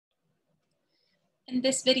In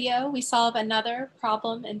this video, we solve another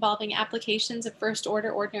problem involving applications of first-order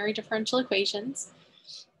ordinary differential equations.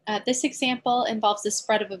 This example involves the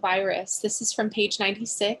spread of a virus. This is from page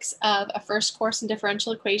 96 of A First Course in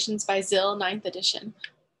Differential Equations by Zill, 9th edition.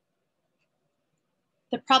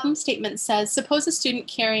 The problem statement says, suppose a student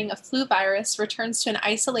carrying a flu virus returns to an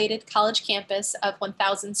isolated college campus of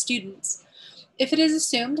 1,000 students. If it is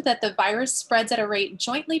assumed that the virus spreads at a rate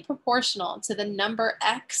jointly proportional to the number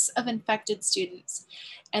X of infected students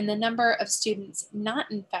and the number of students not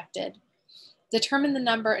infected, determine the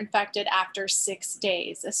number infected after 6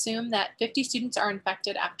 days. Assume that 50 students are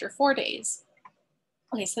infected after 4 days.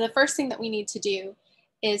 Okay, so the first thing that we need to do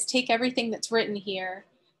is take everything that's written here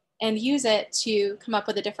and use it to come up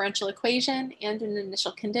with a differential equation and an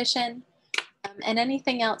initial condition and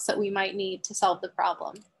anything else that we might need to solve the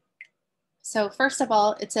problem. So first of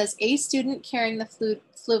all, it says a student carrying the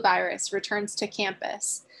flu virus returns to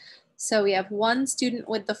campus. So we have one student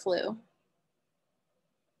with the flu.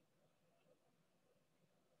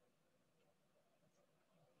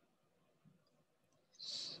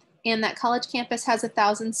 And that college campus has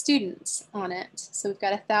 1,000 students on it. So we've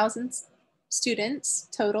got 1,000 students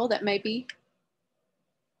total that may be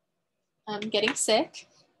getting sick.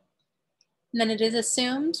 And then it is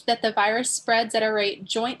assumed that the virus spreads at a rate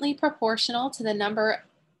jointly proportional to the number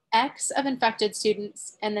X of infected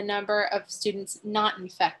students and the number of students not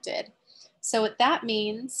infected. So what that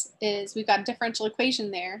means is we've got a differential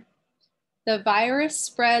equation there. The virus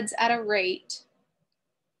spreads at a rate.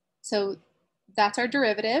 So that's our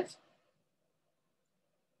derivative.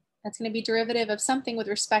 That's going to be derivative of something with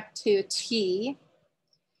respect to t.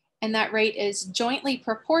 And that rate is jointly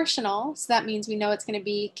proportional. So that means we know it's going to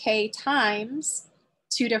be k times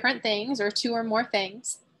two different things or two or more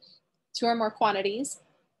things, two or more quantities.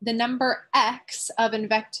 The number X of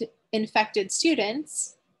infected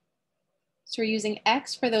students. So we're using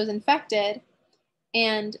X for those infected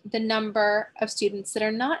and the number of students that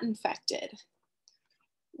are not infected.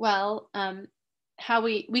 Well, how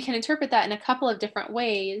we can interpret that in a couple of different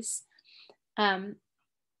ways.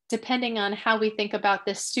 Depending on how we think about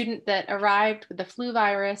this student that arrived with the flu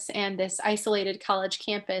virus and this isolated college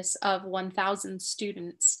campus of 1,000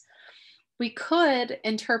 students. We could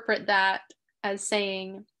interpret that as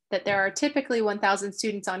saying that there are typically 1,000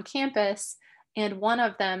 students on campus and one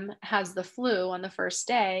of them has the flu on the first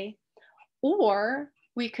day. Or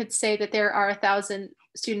we could say that there are 1,000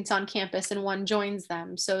 students on campus and one joins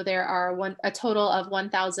them. So there are a total of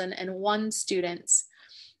 1,001 students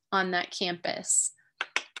on that campus.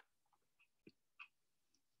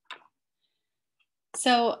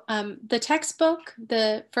 So the textbook,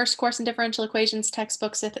 the First Course in Differential Equations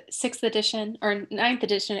textbook, 6th edition, or 9th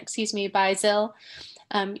edition, excuse me, by Zill,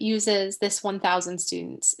 uses this 1,000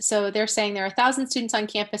 students. So they're saying there are 1,000 students on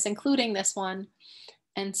campus, including this one.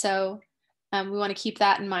 And so we want to keep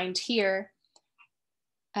that in mind here.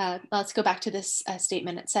 Let's go back to this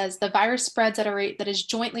statement. It says, the virus spreads at a rate that is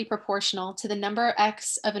jointly proportional to the number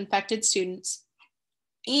X of infected students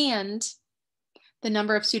and the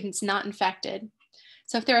number of students not infected.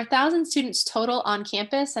 So if there are 1,000 students total on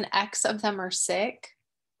campus and X of them are sick,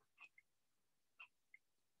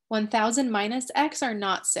 1,000 minus X are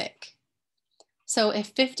not sick. So if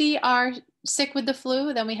 50 are sick with the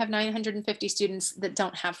flu, then we have 950 students that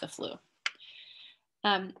don't have the flu.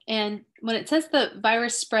 And when it says the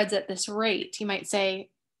virus spreads at this rate, you might say,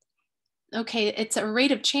 okay, it's a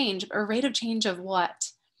rate of change. A rate of change of what?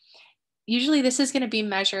 Usually this is going to be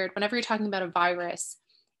measured whenever you're talking about a virus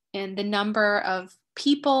and the number of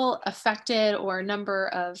people affected or number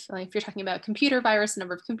of, like if you're talking about a computer virus, the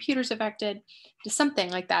number of computers affected, just something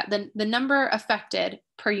like that. Then the number affected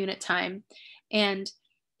per unit time. And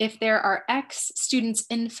if there are X students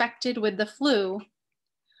infected with the flu,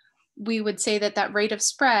 we would say that that rate of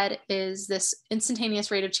spread is this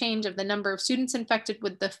instantaneous rate of change of the number of students infected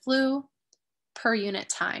with the flu per unit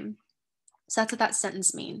time. So that's what that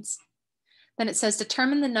sentence means. Then it says,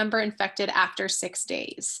 determine the number infected after 6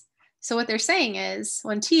 days. So what they're saying is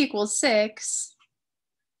when t equals 6,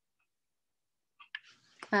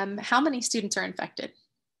 how many students are infected?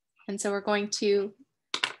 And so we're going to,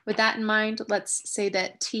 with that in mind, let's say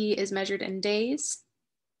that t is measured in days.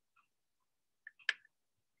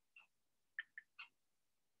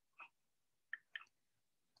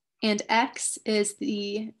 And X is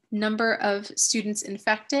the number of students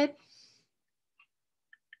infected.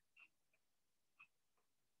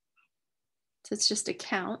 So it's just a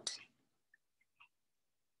count.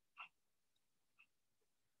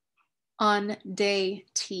 On day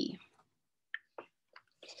t.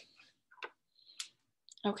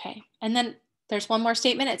 Okay, and then there's one more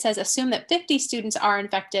statement. It says, assume that 50 students are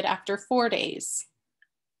infected after 4 days.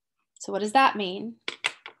 So what does that mean?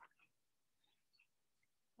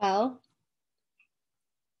 Well,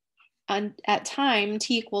 at time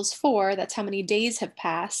t equals 4, that's how many days have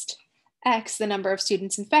passed, x, the number of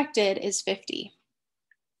students infected, is 50.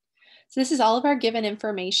 So this is all of our given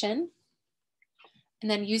information. And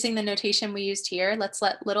then using the notation we used here, let's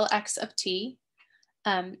let little x of t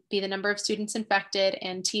be the number of students infected,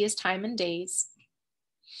 and t is time in days.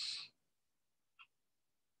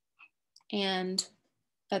 And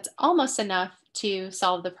that's almost enough to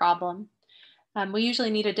solve the problem. We usually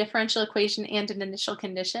need a differential equation and an initial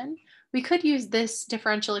condition. We could use this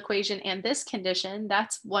differential equation and this condition.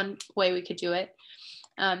 That's one way we could do it.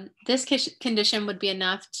 This condition would be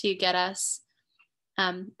enough to get us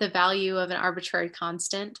the value of an arbitrary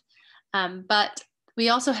constant. But we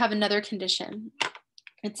also have another condition.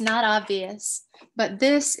 It's not obvious, but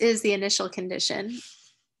this is the initial condition.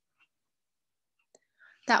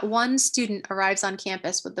 That one student arrives on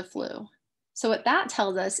campus with the flu. So what that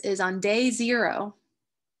tells us is on day 0,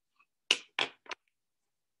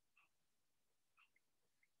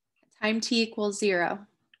 time t equals 0,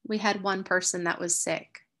 we had one person that was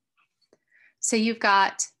sick. So you've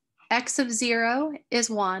got x of 0 is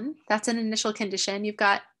 1, that's an initial condition. You've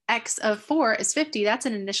got x of 4 is 50, that's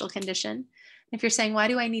an initial condition. If you're saying, why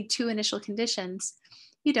do I need 2 initial conditions?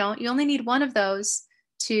 You don't, you only need one of those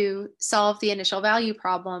to solve the initial value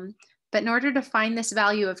problem. But in order to find this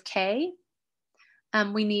value of k,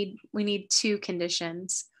 we need 2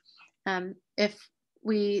 conditions. If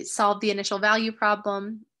we solve the initial value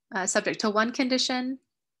problem subject to one condition,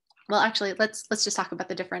 well, actually, let's just talk about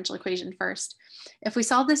the differential equation first. If we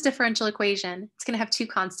solve this differential equation, it's going to have 2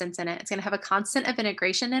 constants in it. It's going to have a constant of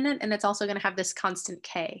integration in it, and it's also going to have this constant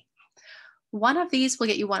k. One of these will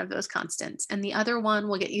get you one of those constants, and the other one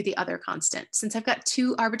will get you the other constant. Since I've got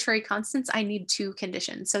 2 arbitrary constants, I need 2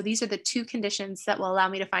 conditions. So these are the 2 conditions that will allow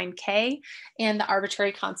me to find k and the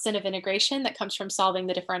arbitrary constant of integration that comes from solving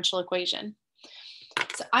the differential equation.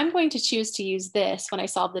 So I'm going to choose to use this when I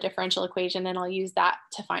solve the differential equation, and I'll use that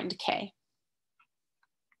to find k.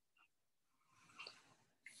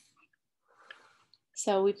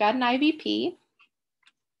 So we've got an IVP.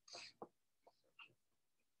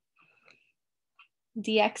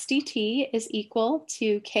 dx dt is equal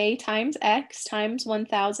to k times x times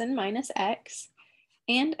 1000 minus x,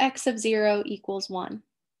 and x of 0 equals 1.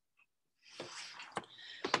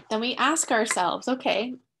 Then we ask ourselves,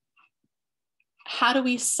 okay, how do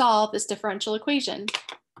we solve this differential equation?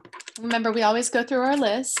 Remember, we always go through our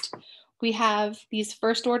list. We have these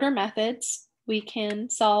first order methods. We can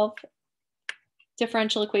solve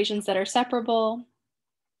differential equations that are separable.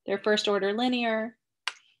 They're first order linear.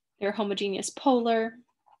 They're homogeneous polar.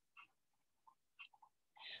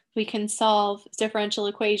 We can solve differential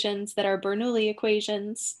equations that are Bernoulli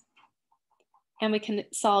equations, and we can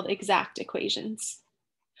solve exact equations.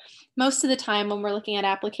 Most of the time when we're looking at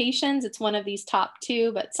applications, it's one of these top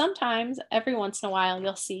 2, but sometimes, every once in a while,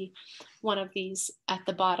 you'll see one of these at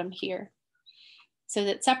the bottom here. So is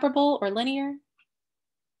it separable or linear?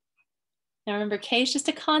 Now remember, k is just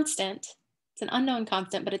a constant. It's an unknown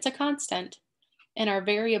constant, but it's a constant. And our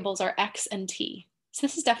variables are x and t. So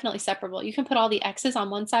this is definitely separable. You can put all the x's on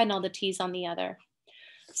one side and all the t's on the other.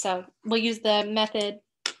 So we'll use the method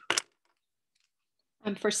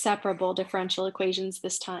for separable differential equations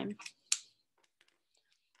this time.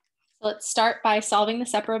 So let's start by solving the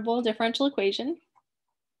separable differential equation.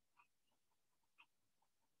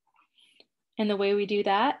 And the way we do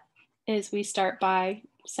that is we start by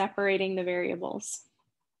separating the variables.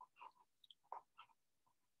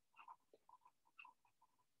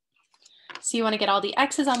 So you want to get all the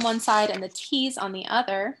x's on one side and the t's on the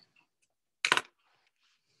other.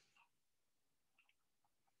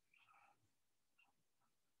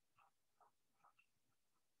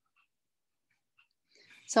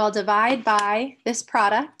 So I'll divide by this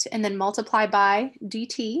product and then multiply by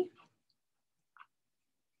dt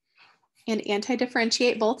and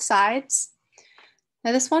anti-differentiate both sides.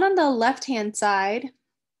 Now this one on the left-hand side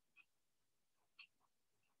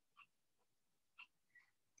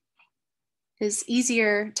is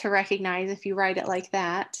easier to recognize if you write it like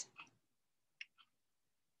that.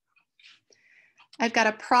 I've got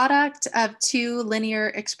a product of 2 linear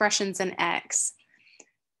expressions in x.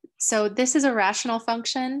 So this is a rational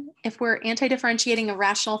function. If we're anti-differentiating a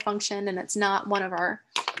rational function and it's not one of our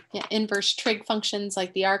inverse trig functions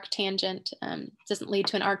like the arctangent, doesn't lead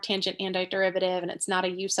to an arctangent antiderivative, and it's not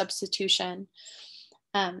a u substitution,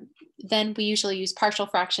 then we usually use partial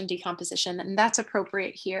fraction decomposition, and that's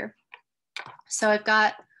appropriate here. So I've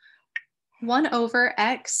got 1 over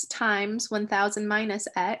x times 1000 minus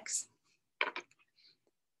x.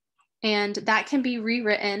 And that can be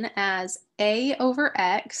rewritten as a over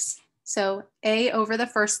x, so a over the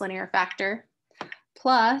first linear factor,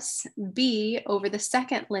 plus b over the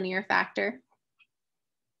second linear factor.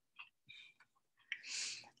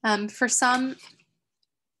 For some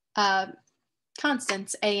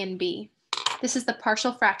constants, a and b. This is the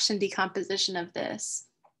partial fraction decomposition of this.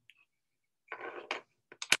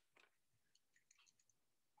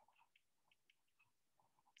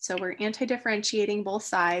 So we're anti-differentiating both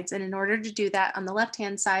sides, and in order to do that on the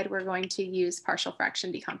left-hand side, we're going to use partial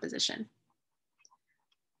fraction decomposition.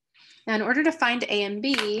 Now, in order to find a and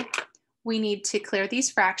b, we need to clear these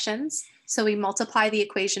fractions, so we multiply the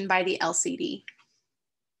equation by the LCD.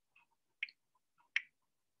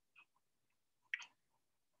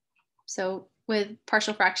 So with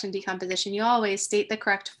partial fraction decomposition, you always state the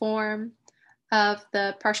correct form of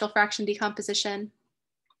the partial fraction decomposition.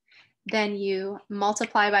 Then you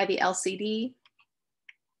multiply by the LCD.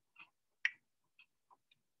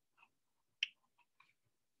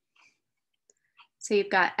 So you've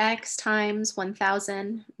got x times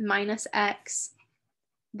 1,000 minus x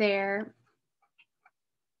there,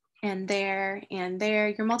 and there, and there.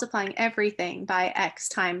 You're multiplying everything by x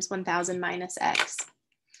times 1,000 minus x.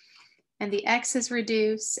 And the x's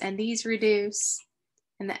reduce, and these reduce,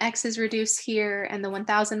 and the x's reduce here, and the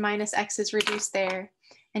 1,000 minus x is reduced there.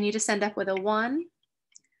 And you just end up with a 1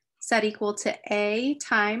 set equal to a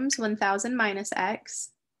times 1,000 minus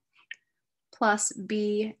x plus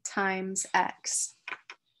b times x.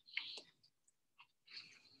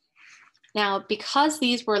 Now, because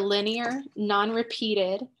these were linear,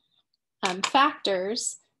 non-repeated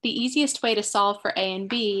factors, the easiest way to solve for a and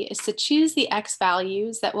b is to choose the x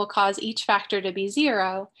values that will cause each factor to be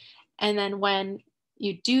 0. And then when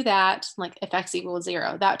you do that, like if x equals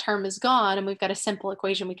 0, that term is gone, and we've got a simple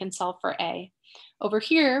equation we can solve for a. Over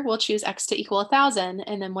here, we'll choose x to equal 1,000,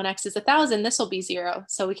 and then when x is 1,000, this will be 0.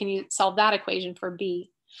 So we can solve that equation for b.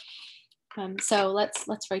 So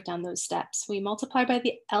let's write down those steps. We multiply by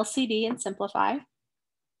the LCD and simplify.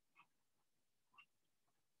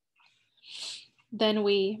 Then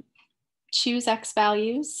we choose x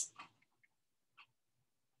values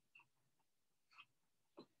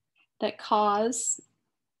that cause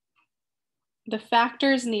the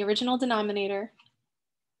factors in the original denominator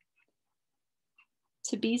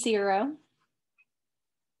to be 0.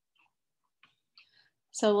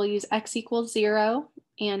 So we'll use x equals 0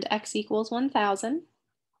 and x equals 1,000.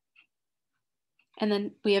 And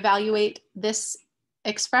then we evaluate this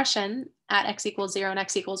expression at x equals 0 and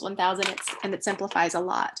x equals 1,000, and it simplifies a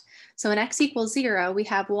lot. So in x equals 0, we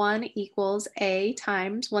have 1 equals a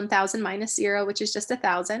times 1,000 minus 0, which is just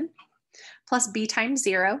 1,000, plus b times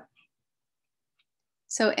 0.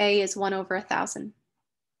 So a is 1 over 1,000.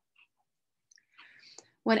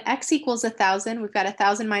 When x equals 1,000, we've got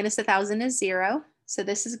 1,000 minus 1,000 is 0. So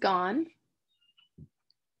this is gone.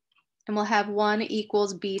 And we'll have 1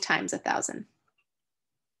 equals b times 1,000.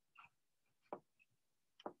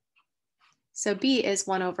 So b is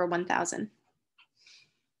 1 over 1,000.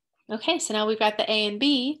 Okay, so now we've got the a and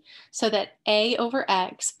b, so that a over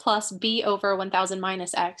x plus b over 1,000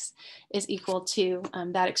 minus x is equal to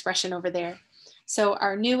that expression over there. So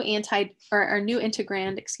our new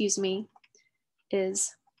integrand, excuse me,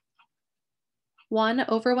 is 1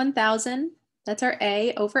 over 1,000, that's our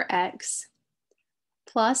a over x,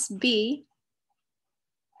 plus b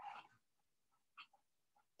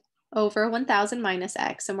over 1,000 minus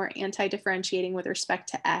x, and we're anti-differentiating with respect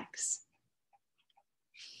to x.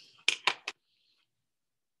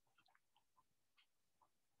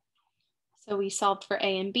 So we solved for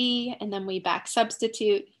a and b, and then we back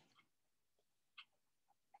substitute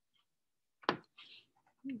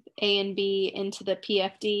a and b into the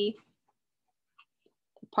PFD,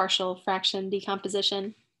 partial fraction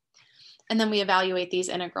decomposition, and then we evaluate these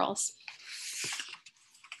integrals.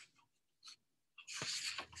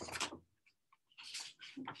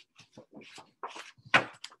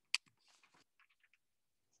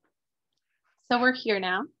 So we're here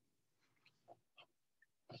now.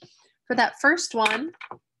 For that first one,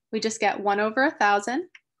 we just get 1 over 1,000.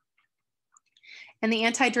 And the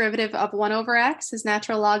antiderivative of 1 over x is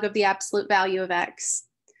natural log of the absolute value of x.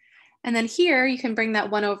 And then here, you can bring that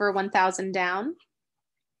 1 over 1,000 down.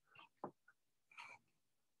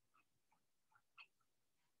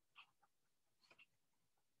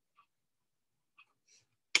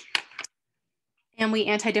 And we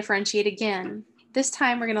anti-differentiate again. This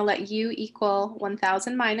time, we're going to let u equal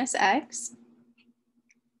 1,000 minus x.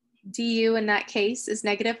 du in that case is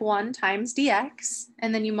 -1 times dx,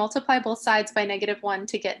 and then you multiply both sides by -1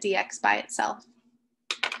 to get dx by itself.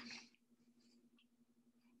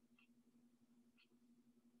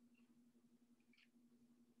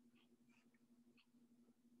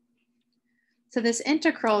 So this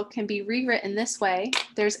integral can be rewritten this way.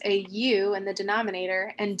 There's a u in the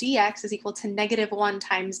denominator, and dx is equal to -1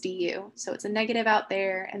 times du. So it's a negative out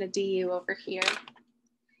there and a du over here.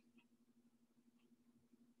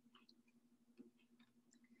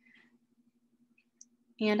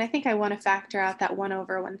 And I think I want to factor out that 1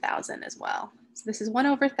 over 1,000 as well. So this is 1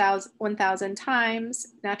 over 1,000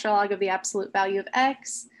 times natural log of the absolute value of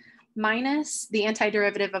x minus the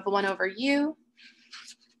antiderivative of 1 over u,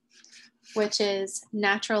 which is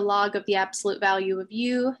natural log of the absolute value of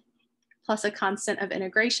u plus a constant of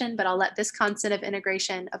integration, but I'll let this constant of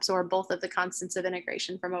integration absorb both of the constants of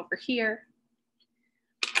integration from over here.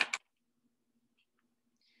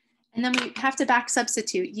 And then we have to back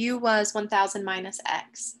substitute. U was 1,000 minus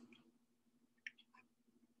x.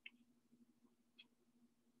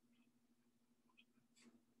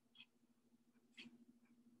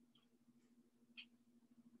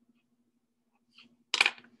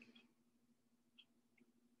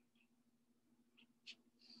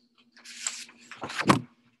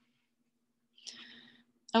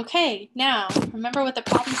 Okay, now remember what the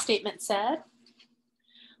problem statement said.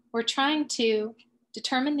 We're trying to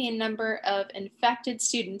determine the number of infected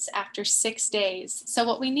students after 6 days. So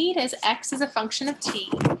what we need is x as a function of t,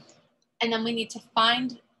 and then we need to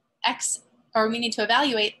find x, or we need to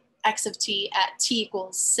evaluate x of t at t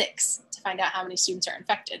equals 6 to find out how many students are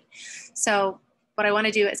infected. So what I want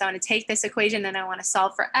to do is I want to take this equation and I want to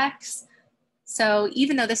solve for x. So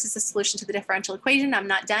even though this is the solution to the differential equation, I'm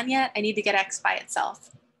not done yet. I need to get x by itself.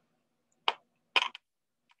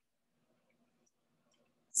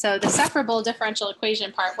 So the separable differential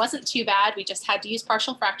equation part wasn't too bad. We just had to use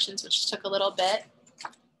partial fractions, which took a little bit.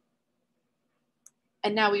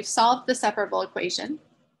 And now we've solved the separable equation.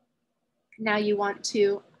 Now you want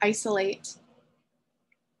to isolate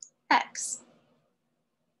x.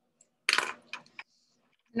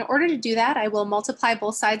 In order to do that, I will multiply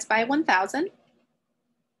both sides by 1,000.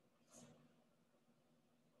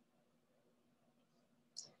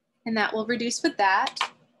 And that will reduce with that.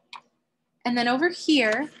 And then over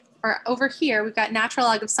here, we've got natural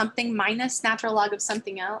log of something minus natural log of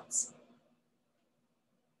something else.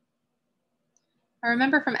 I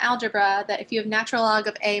remember from algebra that if you have natural log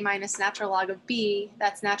of a minus natural log of b,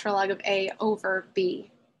 that's natural log of a over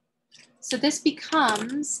b. So this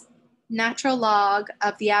becomes natural log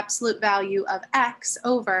of the absolute value of x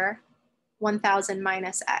over 1,000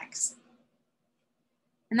 minus x.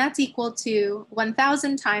 And that's equal to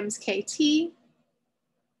 1,000 times kt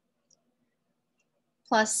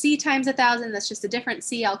plus c times 1,000, that's just a different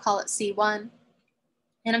c, I'll call it c1.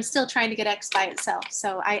 And I'm still trying to get x by itself.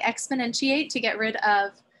 So I exponentiate to get rid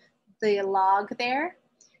of the log there.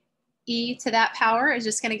 E to that power is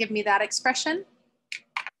just gonna give me that expression.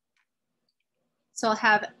 So I'll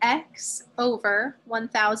have x over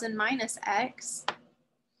 1,000 minus x.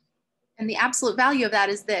 And the absolute value of that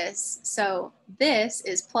is this. So this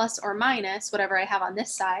is plus or minus whatever I have on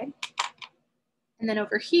this side. And then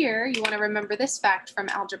over here, you want to remember this fact from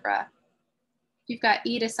algebra. If you've got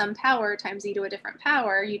e to some power times e to a different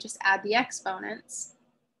power, you just add the exponents.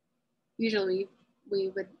 Usually we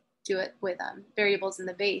would do it with variables in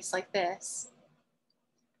the base like this.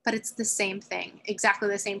 But it's the same thing, exactly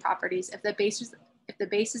the same properties. If the base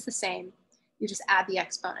is the same, you just add the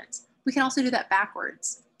exponents. We can also do that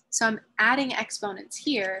backwards. So I'm adding exponents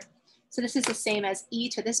here. So this is the same as e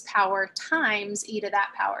to this power times e to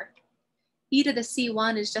that power. E to the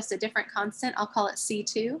c1 is just a different constant. I'll call it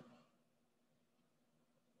c2.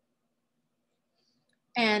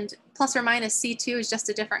 And plus or minus c2 is just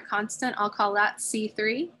a different constant. I'll call that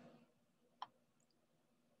c3.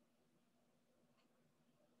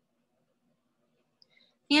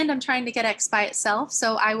 And I'm trying to get x by itself,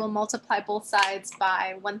 so I will multiply both sides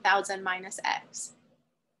by 1,000 minus x.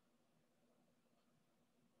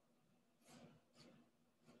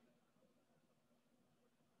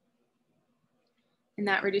 And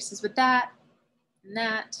that reduces with that, and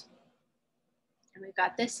that. And we've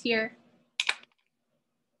got this here.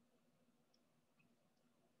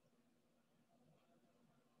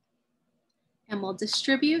 And we'll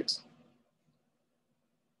distribute.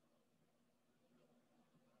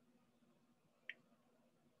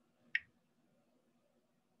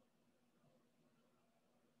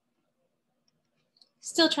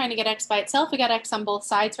 Still trying to get x by itself. We got x on both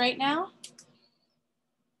sides right now.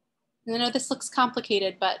 And I know this looks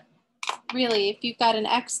complicated, but really, if you've got an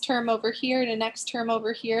x term over here and an x term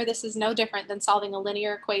over here, this is no different than solving a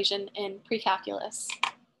linear equation in pre-calculus.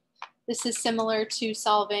 This is similar to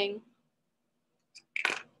solving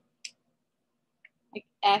like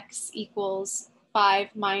x equals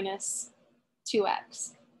 5 minus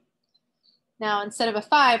 2x. Now, instead of a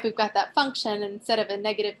 5, we've got that function, and instead of a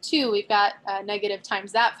 -2, we've got a negative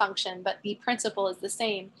times that function, but the principle is the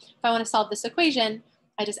same. If I want to solve this equation,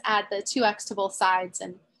 I just add the 2x to both sides,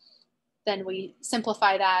 and then we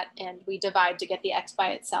simplify that, and we divide to get the x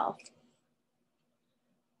by itself.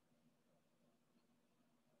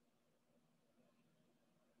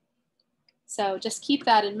 So just keep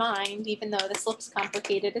that in mind. Even though this looks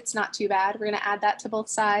complicated, it's not too bad. We're going to add that to both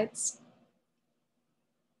sides.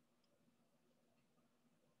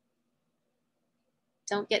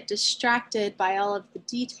 Don't get distracted by all of the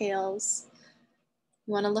details.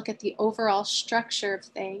 You want to look at the overall structure of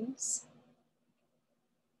things.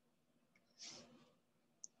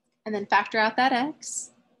 And then factor out that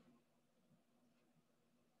x.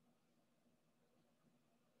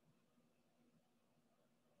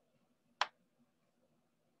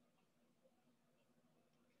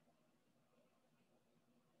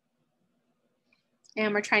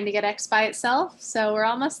 And we're trying to get x by itself, so we're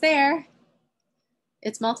almost there.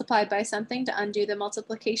 It's multiplied by something. To undo the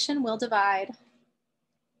multiplication, we'll divide.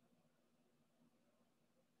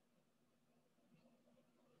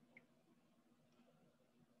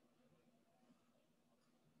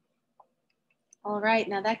 All right,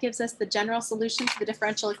 now that gives us the general solution to the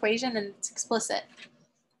differential equation, and it's explicit.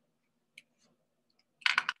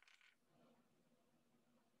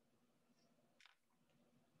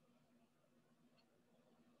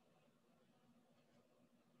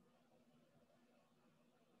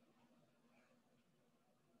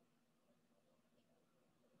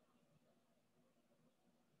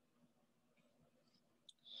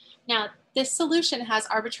 Now, this solution has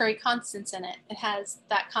arbitrary constants in it. It has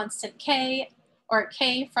that constant k, or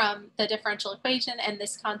k from the differential equation, and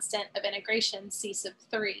this constant of integration, c sub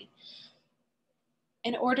 3.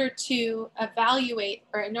 In order to evaluate,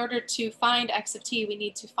 or in order to find x of t, we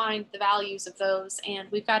need to find the values of those, and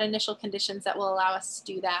we've got initial conditions that will allow us to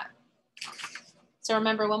do that. So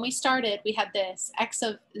remember, when we started, we had this: x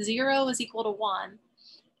of 0 is equal to 1,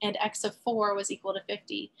 and x of 4 was equal to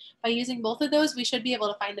 50. By using both of those, we should be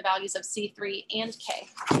able to find the values of C3 and K.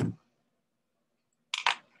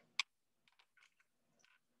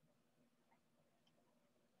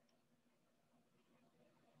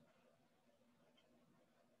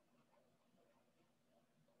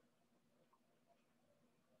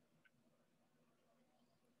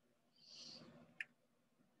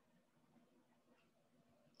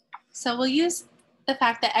 So we'll use the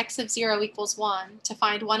fact that x of 0 equals 1 to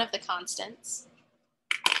find one of the constants.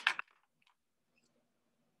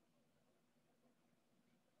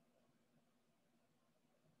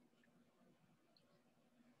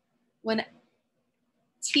 When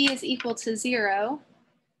t is equal to 0,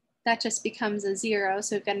 that just becomes a 0.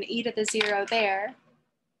 So we've got an e to the 0 there,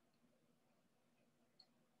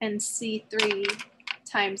 and C3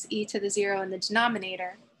 times e to the 0 in the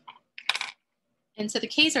denominator. And so the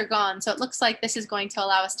k's are gone, so it looks like this is going to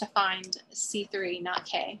allow us to find C3, not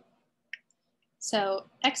k. So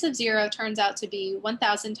x of 0 turns out to be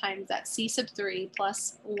 1,000 times that c sub 3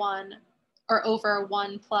 plus 1, or over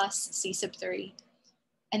 1 plus c sub 3.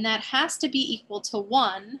 And that has to be equal to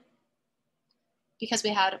 1 because we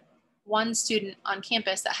had one student on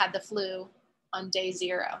campus that had the flu on day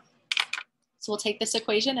 0. So we'll take this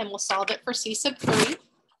equation and we'll solve it for c sub 3.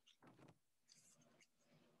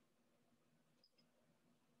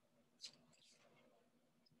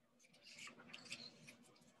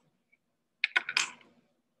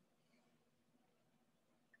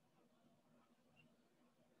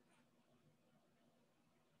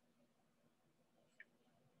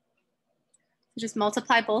 So just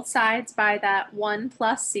multiply both sides by that 1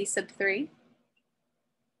 plus c sub 3.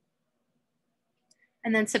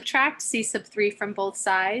 And then subtract c sub 3 from both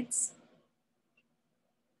sides.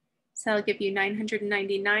 So that'll give you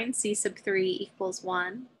 999 c sub 3 equals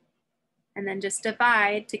 1. And then just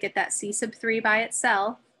divide to get that c sub 3 by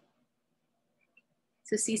itself.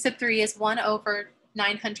 So c sub 3 is 1 over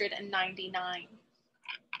 999.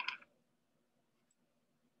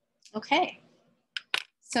 Okay,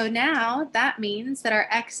 so now that means that our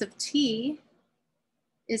x of t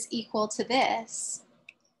is equal to this.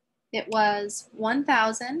 It was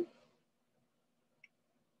 1,000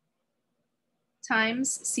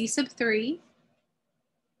 times c sub 3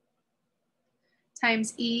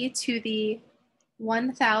 times e to the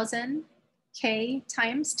 1,000 k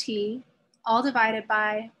times t, all divided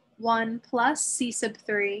by 1 plus c sub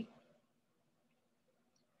 3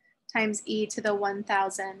 times e to the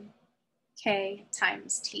 1,000 k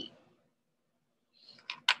times t.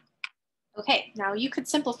 Okay, now you could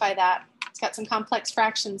simplify that. It's got some complex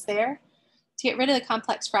fractions there. To get rid of the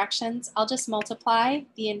complex fractions, I'll just multiply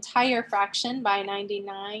the entire fraction by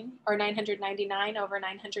 99 or 999 over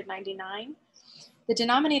 999. The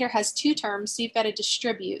denominator has two terms, so you've got to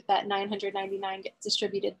distribute. That 999 gets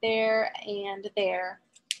distributed there and there.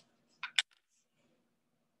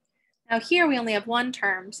 Now here we only have one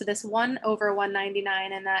term, so this 1 over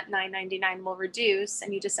 199 and that 999 will reduce,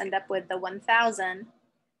 and you just end up with the 1000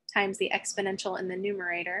 times the exponential in the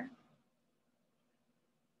numerator.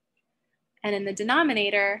 And in the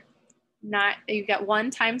denominator, you get 1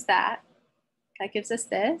 times that. That gives us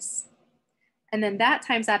this. And then that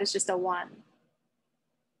times that is just a 1.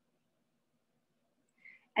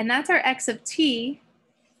 And that's our x of t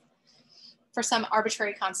for some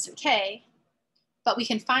arbitrary constant k. But we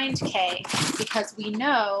can find k because we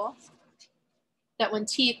know that when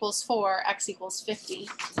t equals 4, x equals 50.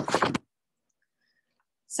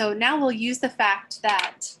 So now we'll use the fact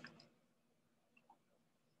that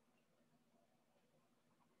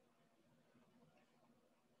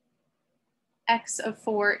x of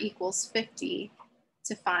 4 equals 50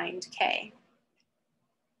 to find k.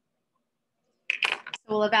 So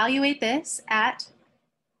we'll evaluate this at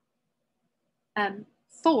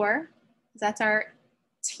 4, that's our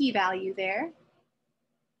t value there.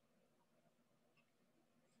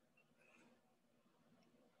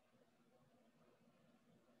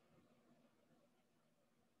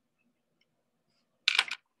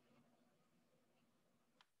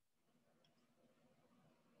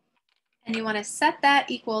 And you want to set that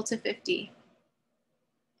equal to 50.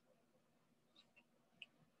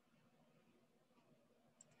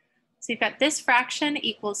 So you've got this fraction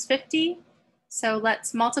equals 50. So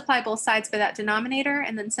let's multiply both sides by that denominator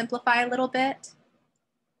and then simplify a little bit.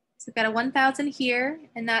 So we've got a 1000 here,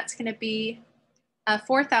 and that's going to be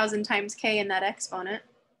 4000 times k in that exponent.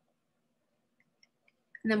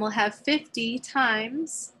 And then we'll have 50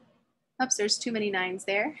 times, oops, there's too many 9s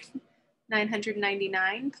there,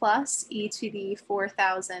 999 plus e to the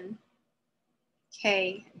 4000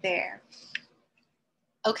 k there.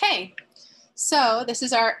 Okay, so this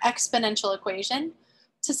is our exponential equation.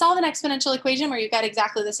 To solve an exponential equation where you've got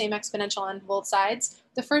exactly the same exponential on both sides,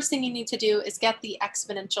 the first thing you need to do is get the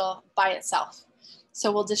exponential by itself.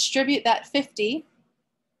 So we'll distribute that 50.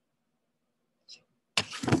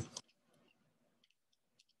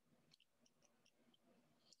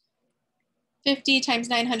 $50 times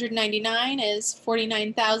 999 is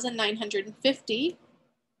 49,950.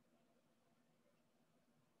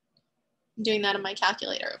 I'm doing that on my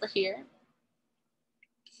calculator over here.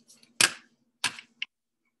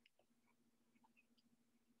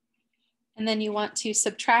 And then you want to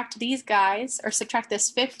subtract these guys, or subtract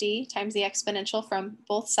this 50 times the exponential from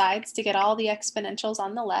both sides to get all the exponentials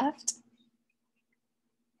on the left.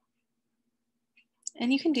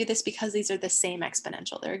 And you can do this because these are the same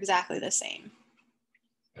exponential. They're exactly the same.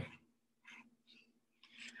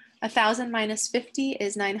 1000 minus 50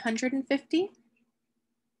 is 950.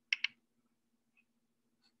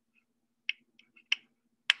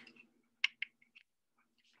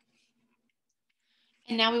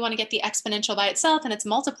 And now we want to get the exponential by itself, and it's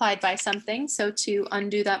multiplied by something. So to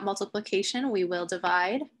undo that multiplication, we will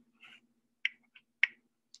divide.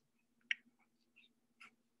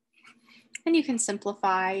 And you can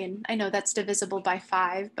simplify, and I know that's divisible by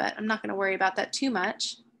 5, but I'm not going to worry about that too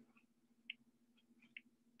much.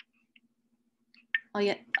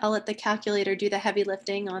 I'll let the calculator do the heavy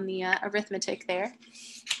lifting on the arithmetic there.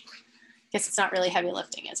 Guess it's not really heavy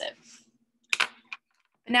lifting, is it?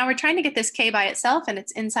 But now we're trying to get this k by itself, and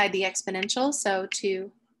it's inside the exponential. So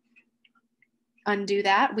to undo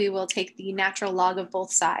that, we will take the natural log of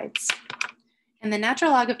both sides. And the natural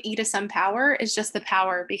log of e to some power is just the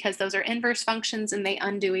power, because those are inverse functions and they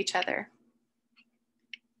undo each other.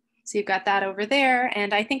 So you've got that over there,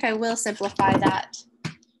 and I think I will simplify that.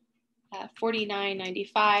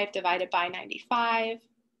 4995 divided by 95,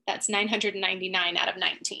 that's 999 out of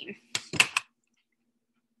 19.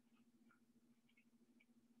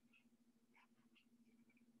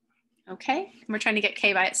 Okay, and we're trying to get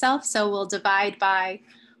k by itself, so we'll divide by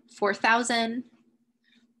 4000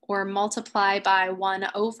 or multiply by 1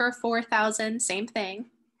 over 4000, same thing,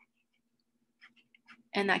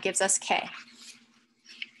 and that gives us k.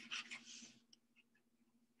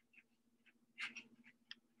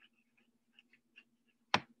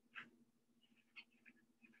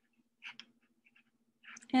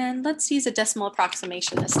 And let's use a decimal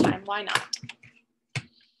approximation this time, why not?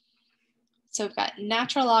 So we've got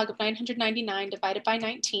natural log of 999 divided by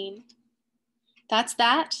 19. That's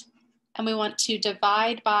that. And we want to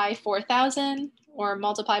divide by 4000 or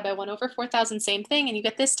multiply by 1 over 4000, same thing, and you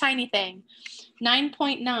get this tiny thing,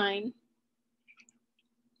 9.9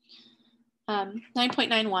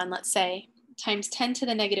 9.91, let's say, times 10 to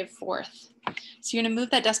the negative fourth. So you're going to move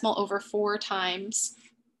that decimal over 4 times.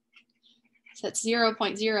 So that's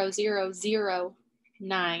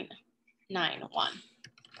 0.000991.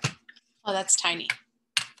 Oh, that's tiny.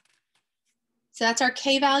 So that's our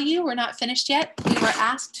K value. We're not finished yet. We were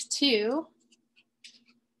asked to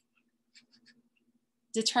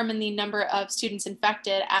determine the number of students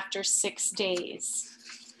infected after 6 days.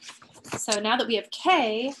 So now that we have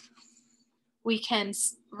K, we can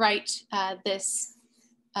write this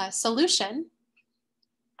solution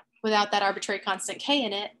without that arbitrary constant K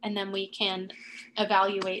in it, and then we can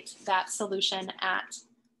evaluate that solution at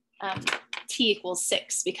T equals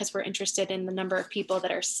 6, because we're interested in the number of people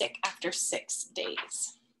that are sick after 6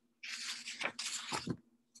 days.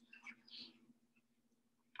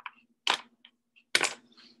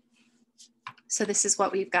 So this is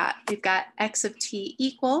what we've got. We've got X of T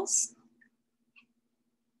equals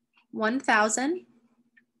 1,000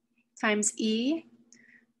 times E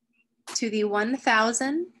to the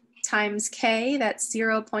 1,000 times K, that's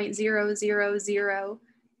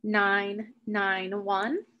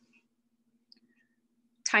 0.000991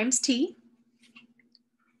 times T,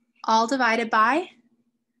 all divided by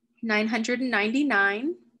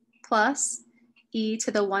 999 plus E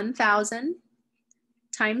to the 1,000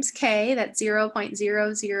 times K, that's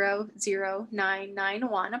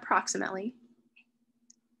 0.000991 approximately,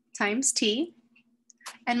 times T.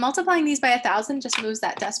 And multiplying these by 1,000 just moves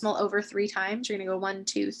that decimal over 3 times. You're gonna go 1,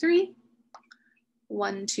 2, 3,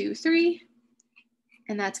 1, 2, 3,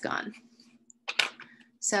 and that's gone.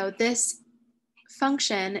 So this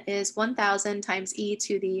function is 1,000 times E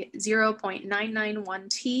to the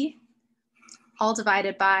 0.991T, all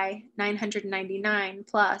divided by 999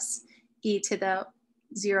 plus E to the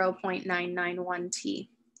 0.991T.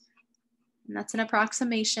 And that's an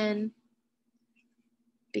approximation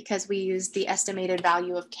because we use the estimated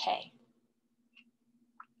value of K.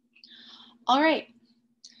 All right,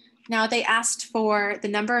 now they asked for the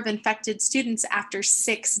number of infected students after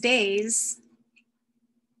 6 days.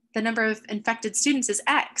 The number of infected students is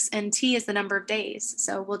X and T is the number of days.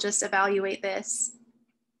 So we'll just evaluate this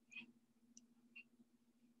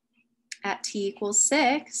at T equals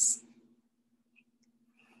 6,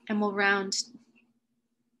 and we'll round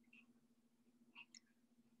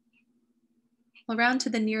to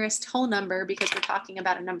the nearest whole number because we're talking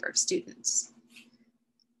about a number of students.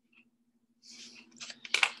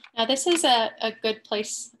 Now this is a good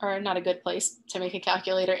place, or not a good place to make a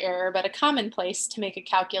calculator error, but a common place to make a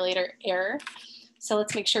calculator error. So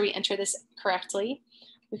let's make sure we enter this correctly.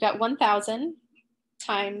 We've got 1,000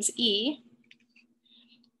 times E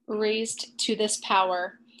raised to this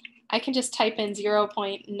power. I can just type in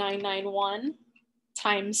 0.991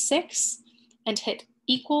 times 6 and hit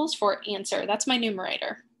equals for answer. That's my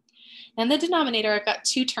numerator. And the denominator, I've got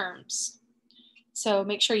 2 terms. So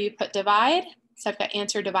make sure you put divide. So I've got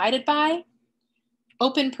answer divided by,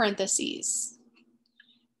 open parentheses.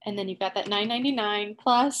 And then you've got that 999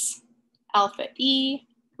 plus alpha E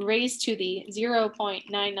raised to the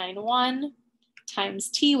 0.991 times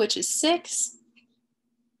T, which is 6.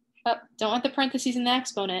 Oh, don't want the parentheses in the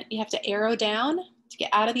exponent. You have to arrow down to get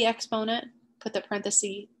out of the exponent, put the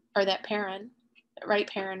parenthesis or that paren, that right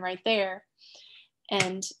paren right there.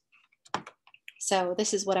 And so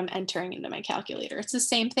this is what I'm entering into my calculator. It's the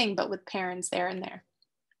same thing, but with parens there and there,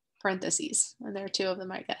 parentheses, and there are 2 of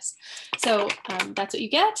them, I guess. So that's what you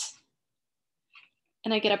get.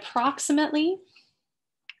 And I get approximately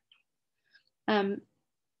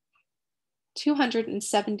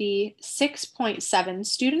 276.7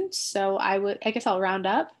 students. So I guess I'll round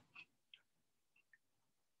up.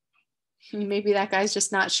 Maybe that guy's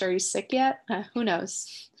just not sure he's sick yet. Who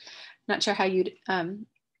knows? Not sure how you'd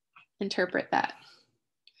interpret that.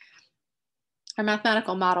 Our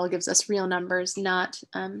mathematical model gives us real numbers, not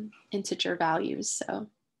integer values. So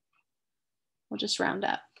we'll just round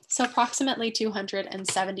up. So approximately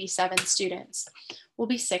 277 students will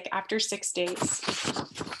be sick after 6 days.